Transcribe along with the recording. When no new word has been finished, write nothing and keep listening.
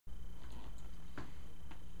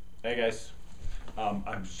Hey guys,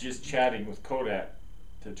 I was just chatting with Kodak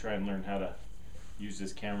to try and learn how to use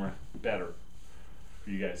this camera better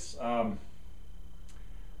for you guys. A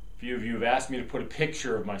few of you have asked me to put a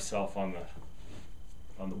picture of myself on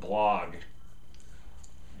the blog,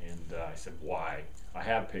 and I said why? I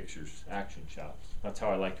have pictures, action shots. That's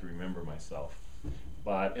how I like to remember myself.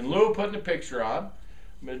 But in lieu of putting a picture on,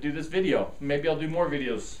 I'm going to do this video. Maybe I'll do more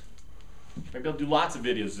videos. Maybe I'll do lots of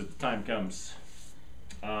videos as the time comes.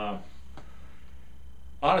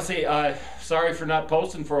 Honestly, sorry for not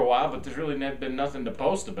posting for a while, but there's really been nothing to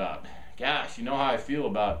post about. Gosh, you know how I feel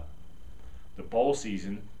about the bowl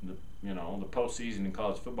season. The postseason in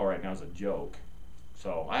college football right now is a joke.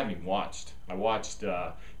 So I haven't even watched. I watched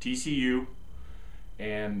TCU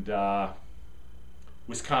and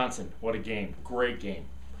Wisconsin. What a game. Great game.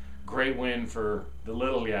 Great win for the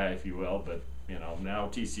little guy, if you will. But, now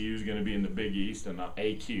TCU is going to be in the Big East and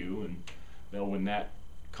AQ, and they'll win that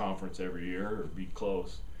conference every year or be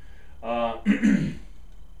close. So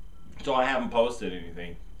I haven't posted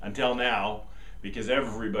anything until now because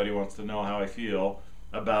everybody wants to know how I feel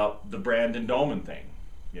about the Brandon Doman thing,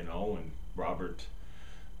 and Robert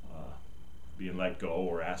being let go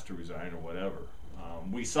or asked to resign or whatever.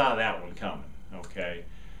 We saw that one coming, okay?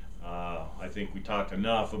 I think we talked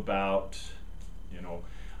enough about,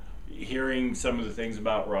 hearing some of the things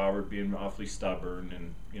about Robert being awfully stubborn,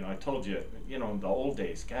 and I told you, in the old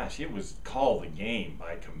days, gosh, it was called the game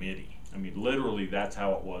by committee. I mean, literally, that's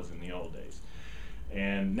how it was in the old days.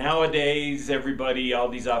 And nowadays, everybody, all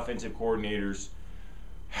these offensive coordinators,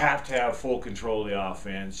 have to have full control of the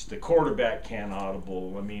offense. The quarterback can't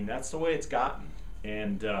audible. I mean, that's the way it's gotten,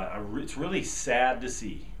 and it's really sad to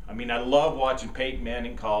see. I mean, I love watching Peyton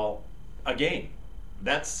Manning call a game.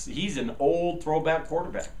 He's an old throwback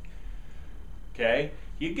quarterback. Okay,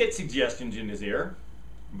 you get suggestions in his ear,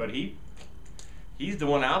 but he's the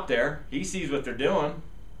one out there. He sees what they're doing,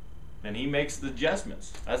 and he makes the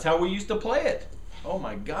adjustments. That's how we used to play it. Oh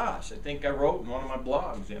my gosh, I think I wrote in one of my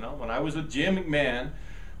blogs, when I was with Jim McMahon,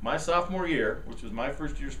 my sophomore year, which was my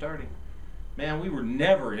first year starting, man, we were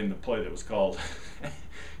never in the play that was called.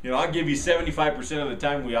 I'll give you 75% of the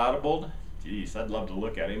time we audibled. Geez, I'd love to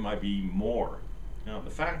look at it. It might be more. The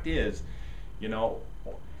fact is,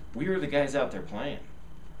 we were the guys out there playing.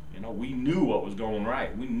 We knew what was going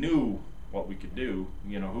right. We knew what we could do,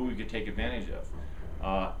 who we could take advantage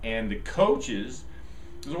of. And the coaches,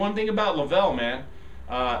 there's one thing about Lavelle, man.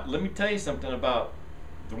 Let me tell you something about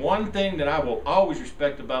the one thing that I will always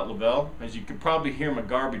respect about Lavelle, as you could probably hear my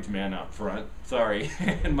garbage man out front. Sorry.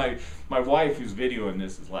 And my wife who's videoing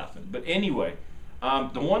this is laughing. But anyway,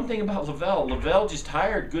 the one thing about Lavelle just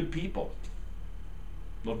hired good people.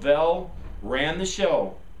 Lavelle ran the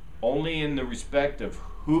show only in the respect of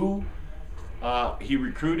who he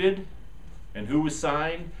recruited and who was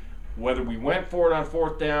signed, whether we went for it on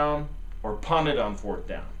fourth down or punted on fourth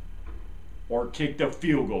down or kicked a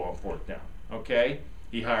field goal on fourth down, okay?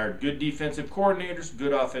 He hired good defensive coordinators,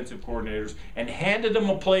 good offensive coordinators, and handed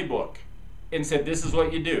them a playbook and said, this is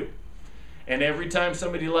what you do. And every time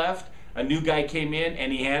somebody left, a new guy came in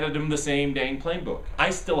and he handed them the same dang playbook.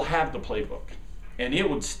 I still have the playbook. And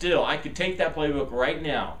I could take that playbook right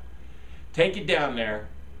now, take it down there,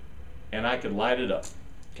 and I could light it up.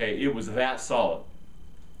 Okay, it was that solid.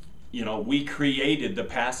 We created the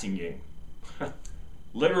passing game.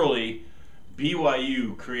 Literally,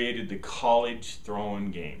 BYU created the college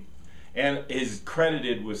throwing game, and is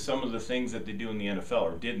credited with some of the things that they do in the NFL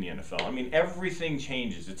or did in the NFL. I mean, everything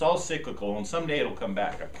changes. It's all cyclical, and someday it'll come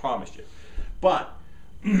back. I promise you. But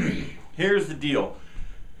here's the deal.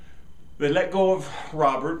 They let go of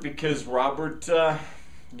Robert because Robert,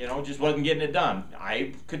 just wasn't getting it done.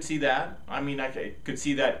 I could see that. I mean, I could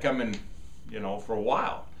see that coming, for a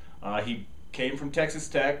while. He came from Texas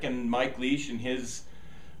Tech, and Mike Leach and his,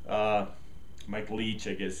 Mike Leach,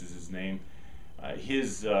 I guess is his name,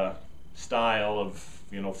 his style of,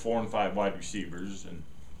 4 and 5 wide receivers, and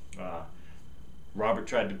Robert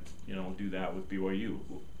tried to, do that with BYU.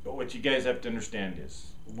 But what you guys have to understand is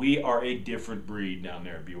we are a different breed down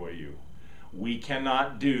there at BYU. We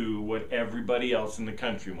cannot do what everybody else in the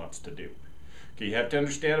country wants to do. Okay, you have to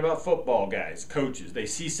understand about football guys, coaches. They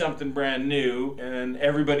see something brand new and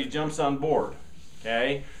everybody jumps on board.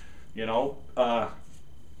 Okay?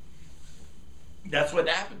 That's what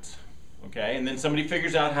happens. Okay? And then somebody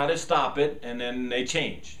figures out how to stop it and then they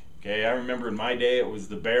change. Okay? I remember in my day it was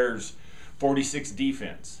the Bears 46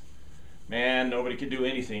 defense. Man, nobody could do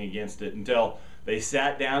anything against it until they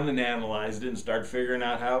sat down and analyzed it and started figuring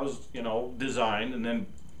out how it was, designed, and then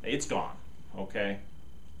it's gone, okay?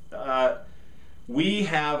 We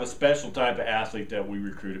have a special type of athlete that we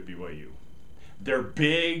recruit at BYU. They're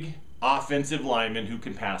big offensive linemen who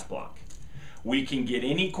can pass block. We can get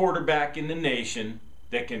any quarterback in the nation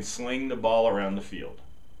that can sling the ball around the field.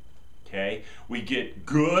 Okay? We get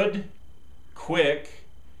good, quick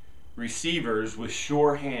receivers with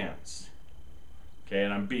sure hands. Okay,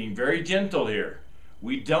 and I'm being very gentle here.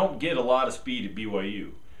 We don't get a lot of speed at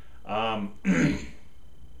BYU.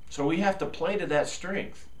 So we have to play to that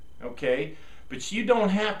strength. Okay? But you don't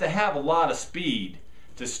have to have a lot of speed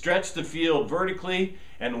to stretch the field vertically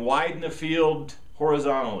and widen the field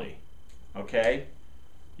horizontally. Okay?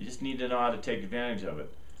 You just need to know how to take advantage of it.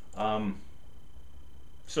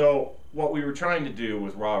 So what we were trying to do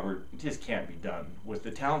with Robert just can't be done with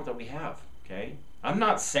the talent that we have. Okay? I'm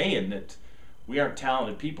not saying that we aren't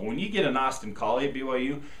talented people. When you get an Austin Collie at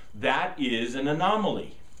BYU, that is an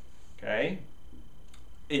anomaly. Okay?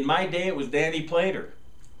 In my day, it was Danny Plater.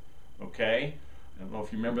 Okay? I don't know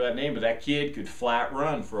if you remember that name, but that kid could flat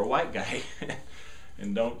run for a white guy.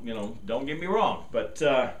 And don't get me wrong, but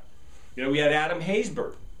we had Adam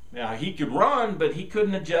Haysbert. Now he could run, but he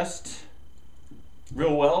couldn't adjust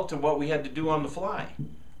real well to what we had to do on the fly.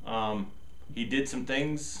 He did some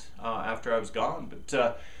things after I was gone, but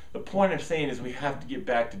the point I'm saying is we have to get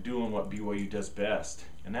back to doing what BYU does best,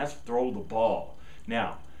 and that's throw the ball.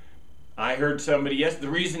 Now, I heard somebody, yes, the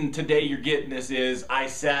reason today you're getting this is I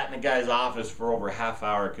sat in a guy's office for over a half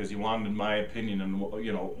hour because he wanted my opinion on,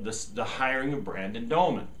 the hiring of Brandon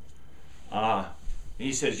Doman.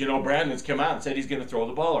 He says, Brandon's come out and said he's going to throw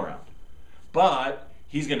the ball around. But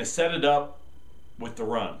he's going to set it up with the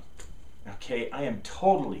run. Okay, I am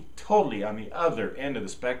totally on the other end of the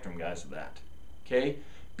spectrum, guys, of that. Okay?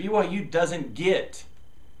 BYU doesn't get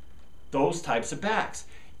those types of backs.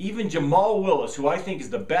 Even Jamal Willis, who I think is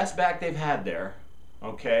the best back they've had there,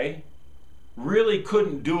 okay, really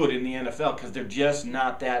couldn't do it in the NFL because they're just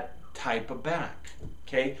not that type of back.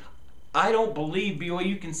 Okay? I don't believe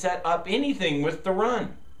BYU can set up anything with the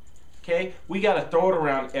run. Okay? We got to throw it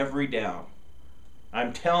around every down.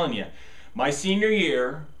 I'm telling you. My senior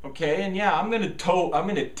year, okay, and yeah, I'm going to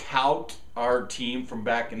tout our team from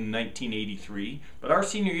back in 1983, but our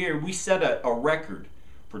senior year, we set a record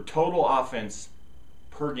for total offense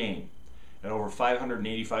per game at over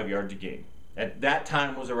 585 yards a game. At that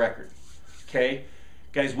time was a record. Okay?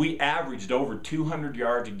 Guys, we averaged over 200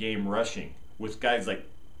 yards a game rushing with guys like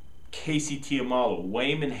Casey Tiamalo,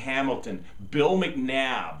 Wayman Hamilton, Bill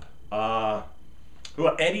McNabb,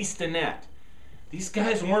 Eddie Stinnett. These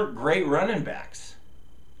guys weren't great running backs.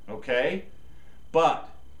 Okay? But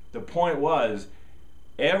the point was,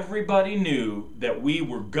 everybody knew that we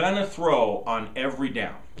were going to throw on every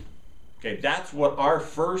down. Okay, that's what our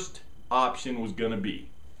first option was going to be.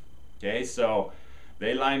 Okay, so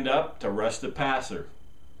they lined up to rush the passer.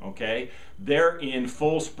 Okay, they're in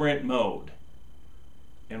full sprint mode.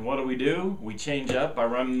 And what do? We change up by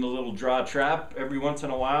running the little draw trap every once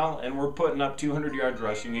in a while, and we're putting up 200 yards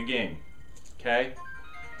rushing a game. Okay,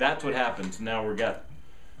 that's what happens. Now we've got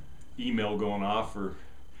email going off or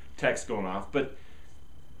text going off. But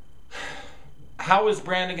how is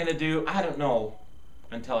Brandon going to do? I don't know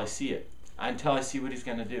until I see it. Until I see what he's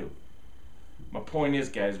going to do. My point is,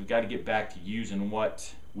 guys, we got to get back to using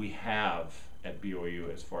what we have at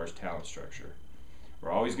BYU as far as talent structure.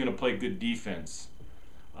 We're always going to play good defense,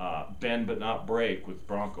 bend but not break with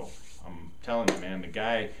Bronco. I'm telling you, man, the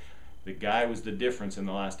guy was the difference in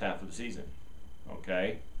the last half of the season.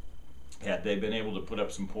 Okay, had they been able to put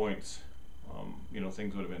up some points,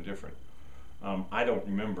 things would have been different. I don't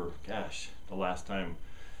remember, gosh, the last time,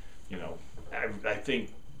 I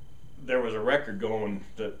think there was a record going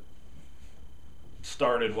that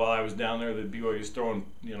started while I was down there that BYU was throwing,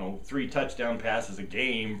 3 touchdown passes a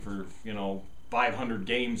game for, 500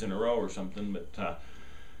 games in a row or something. But,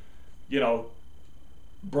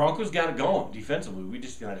 Broncos got it going defensively. We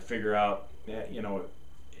just got to figure out,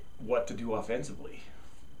 what to do offensively.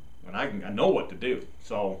 And I know what to do.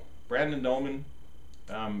 So Brandon Doman,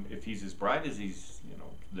 if he's as bright as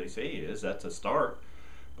they say he is, that's a start.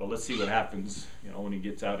 But let's see what happens, when he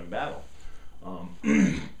gets out in battle.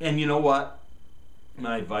 And you know what?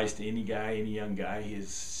 My advice to any young guy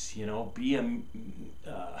is, be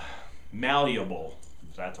malleable,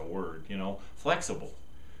 if that's a word, flexible.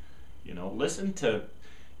 Listen to,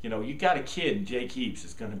 you got a kid, Jake Heaps,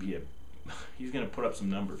 is going to be he's going to put up some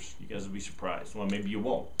numbers. You guys will be surprised. Well, maybe you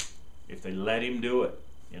won't. If they let him do it,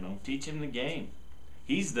 teach him the game.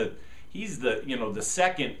 He's the the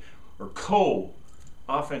second or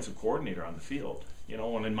offensive coordinator on the field.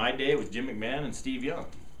 When in my day it was Jim McMahon and Steve Young.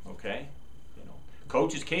 Okay,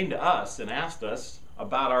 coaches came to us and asked us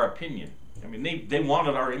about our opinion. I mean, they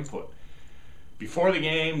wanted our input before the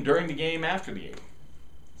game, during the game, after the game.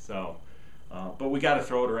 So, we got to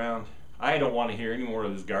throw it around. I don't want to hear any more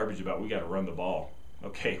of this garbage about we got to run the ball.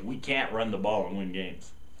 Okay, we can't run the ball and win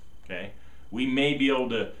games. Okay, we may be able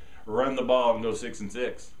to run the ball and go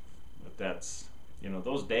 6-6, but that's, you know,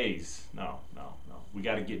 those days. No. We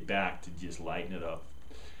got to get back to just lighten it up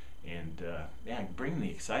and yeah, bring the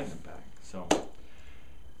excitement back. So,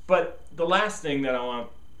 but the last thing that I want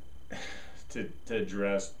to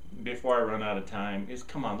address before I run out of time is,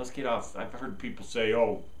 come on, let's get off. I've heard people say,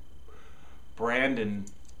 oh, Brandon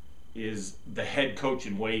is the head coach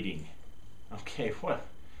in waiting. Okay, what?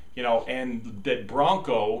 You know, and that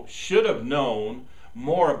Bronco should have known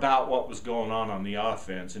more about what was going on the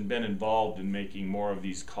offense and been involved in making more of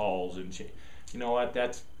these calls. And you know what?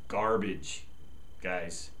 That's garbage,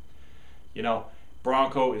 guys. You know,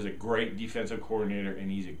 Bronco is a great defensive coordinator and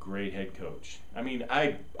he's a great head coach. I mean,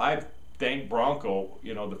 I've thanked Bronco,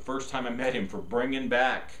 you know, the first time I met him for bringing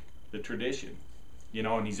back the tradition. You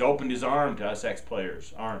know, and he's opened his arm to us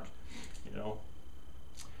ex-players' arms. You know,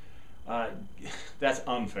 that's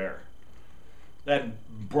unfair. That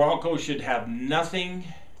Bronco should have nothing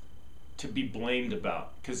to be blamed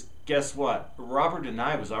about. Because guess what? Robert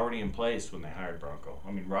Denai was already in place when they hired Bronco.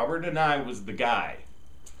 I mean, Robert Denai was the guy.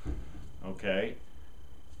 Okay?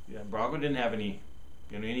 Yeah, Bronco didn't have any,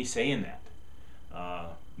 you know, any say in that.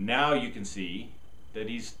 Now you can see that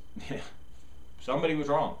he's somebody was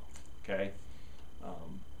wrong. Okay?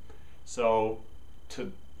 So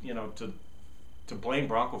to blame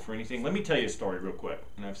Bronco for anything, let me tell you a story real quick.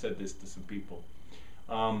 And I've said this to some people.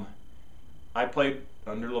 I played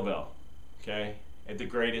under Lavelle, okay, and the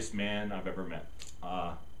greatest man I've ever met.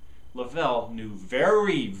 Lavelle knew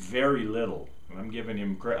very, very little, and I'm giving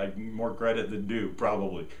him more credit than due,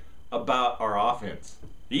 probably, about our offense.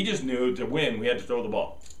 He just knew to win we had to throw the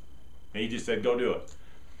ball. And he just said, go do it.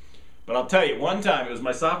 But I'll tell you, one time, it was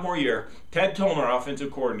my sophomore year, Ted Tolmer,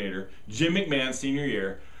 offensive coordinator, Jim McMahon, senior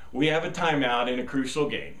year, we have a timeout in a crucial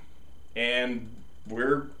game. And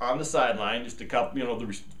we're on the sideline, just a couple, you know,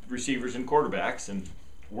 the receivers and quarterbacks, and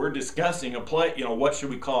we're discussing a play, you know, what should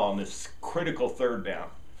we call on this critical third down.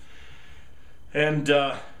 And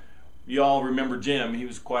you all remember Jim. He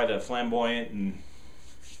was quite a flamboyant and,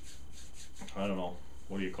 I don't know,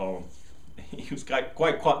 what do you call him? He was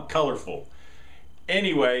quite colorful.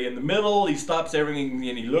 Anyway, in the middle, he stops everything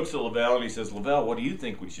and he looks at Lavelle and he says, Lavelle, what do you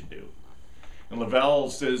think we should do? And Lavelle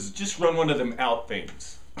says, just run one of them out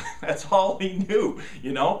things. That's all he knew,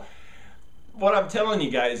 you know. What I'm telling you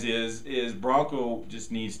guys is Bronco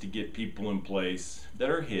just needs to get people in place that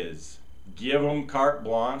are his. Give them carte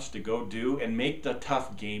blanche to go do and make the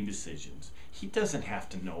tough game decisions. He doesn't have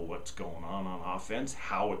to know what's going on offense,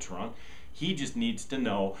 how it's run. He just needs to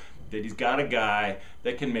know that he's got a guy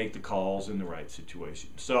that can make the calls in the right situation.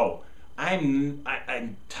 So I'm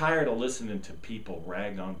tired of listening to people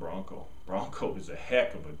rag on Bronco. Bronco is a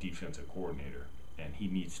heck of a defensive coordinator, and he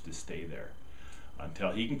needs to stay there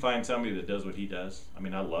until he can find somebody that does what he does. I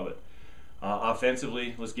mean, I love it.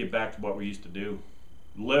 Offensively, let's get back to what we used to do.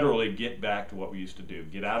 Literally get back to what we used to do.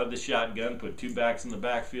 Get out of the shotgun, put two backs in the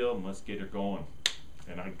backfield, and let's get her going.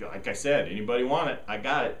 And like I said, anybody want it, I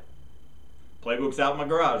got it. Playbook's out in my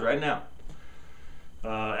garage right now.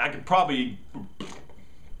 I could probably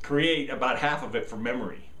create about half of it from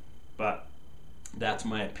memory, but that's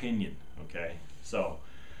my opinion, okay? So,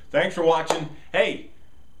 thanks for watching. Hey,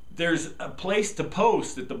 there's a place to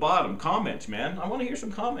post at the bottom, comments, man. I want to hear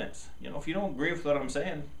some comments. You know, if you don't agree with what I'm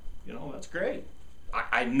saying, you know, that's great.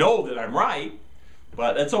 I know that I'm right,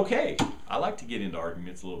 but that's okay. I like to get into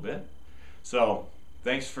arguments a little bit. So,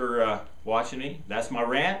 thanks for watching me. That's my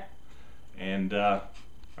rant, and I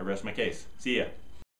rest my case. See ya.